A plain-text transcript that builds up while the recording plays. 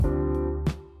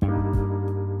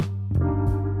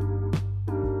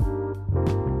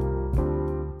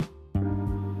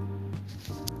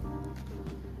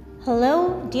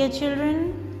Hello, dear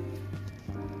children.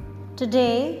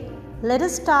 Today, let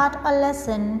us start a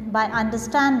lesson by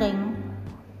understanding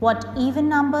what even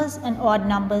numbers and odd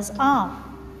numbers are.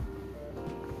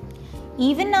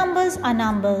 Even numbers are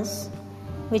numbers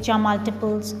which are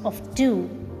multiples of 2.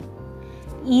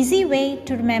 Easy way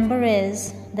to remember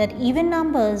is that even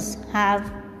numbers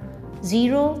have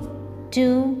 0,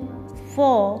 2,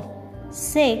 4,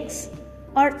 6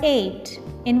 or 8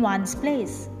 in one's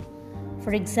place.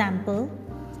 For example,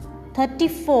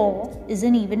 34 is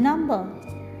an even number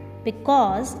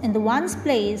because in the ones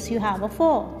place you have a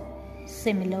 4.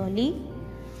 Similarly,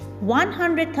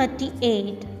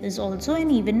 138 is also an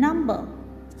even number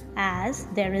as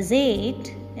there is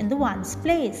 8 in the ones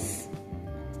place.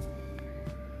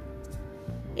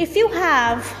 If you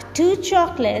have 2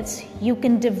 chocolates, you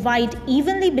can divide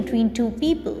evenly between 2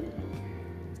 people.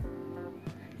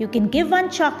 You can give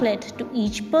 1 chocolate to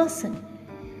each person.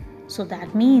 So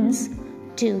that means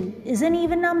 2 is an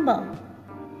even number.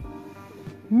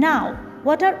 Now,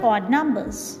 what are odd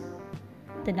numbers?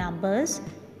 The numbers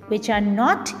which are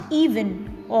not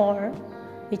even or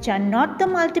which are not the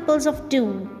multiples of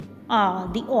 2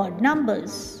 are the odd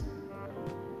numbers.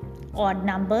 Odd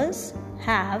numbers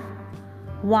have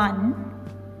 1,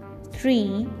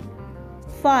 3,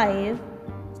 5,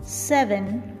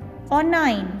 7 or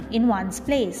 9 in one's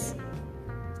place.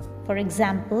 For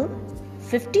example,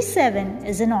 57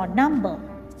 is an odd number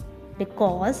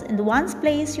because in the ones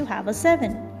place you have a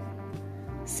 7.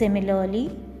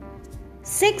 Similarly,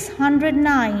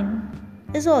 609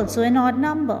 is also an odd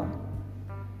number.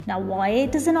 Now, why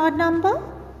it is an odd number?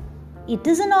 It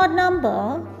is an odd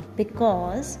number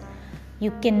because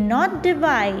you cannot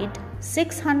divide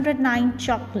 609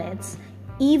 chocolates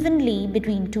evenly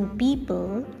between 2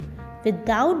 people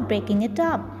without breaking it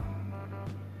up.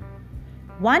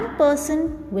 One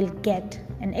person will get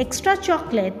an extra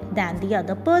chocolate than the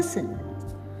other person.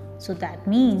 So that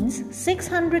means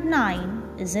 609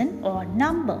 is an odd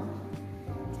number.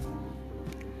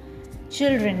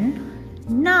 Children,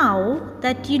 now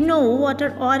that you know what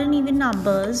are odd and even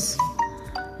numbers,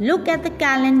 look at the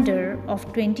calendar of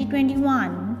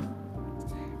 2021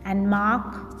 and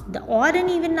mark the odd and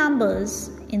even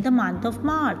numbers in the month of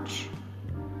March.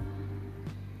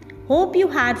 Hope you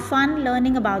had fun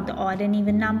learning about the odd and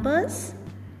even numbers.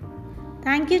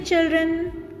 Thank you,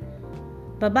 children.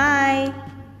 Bye-bye.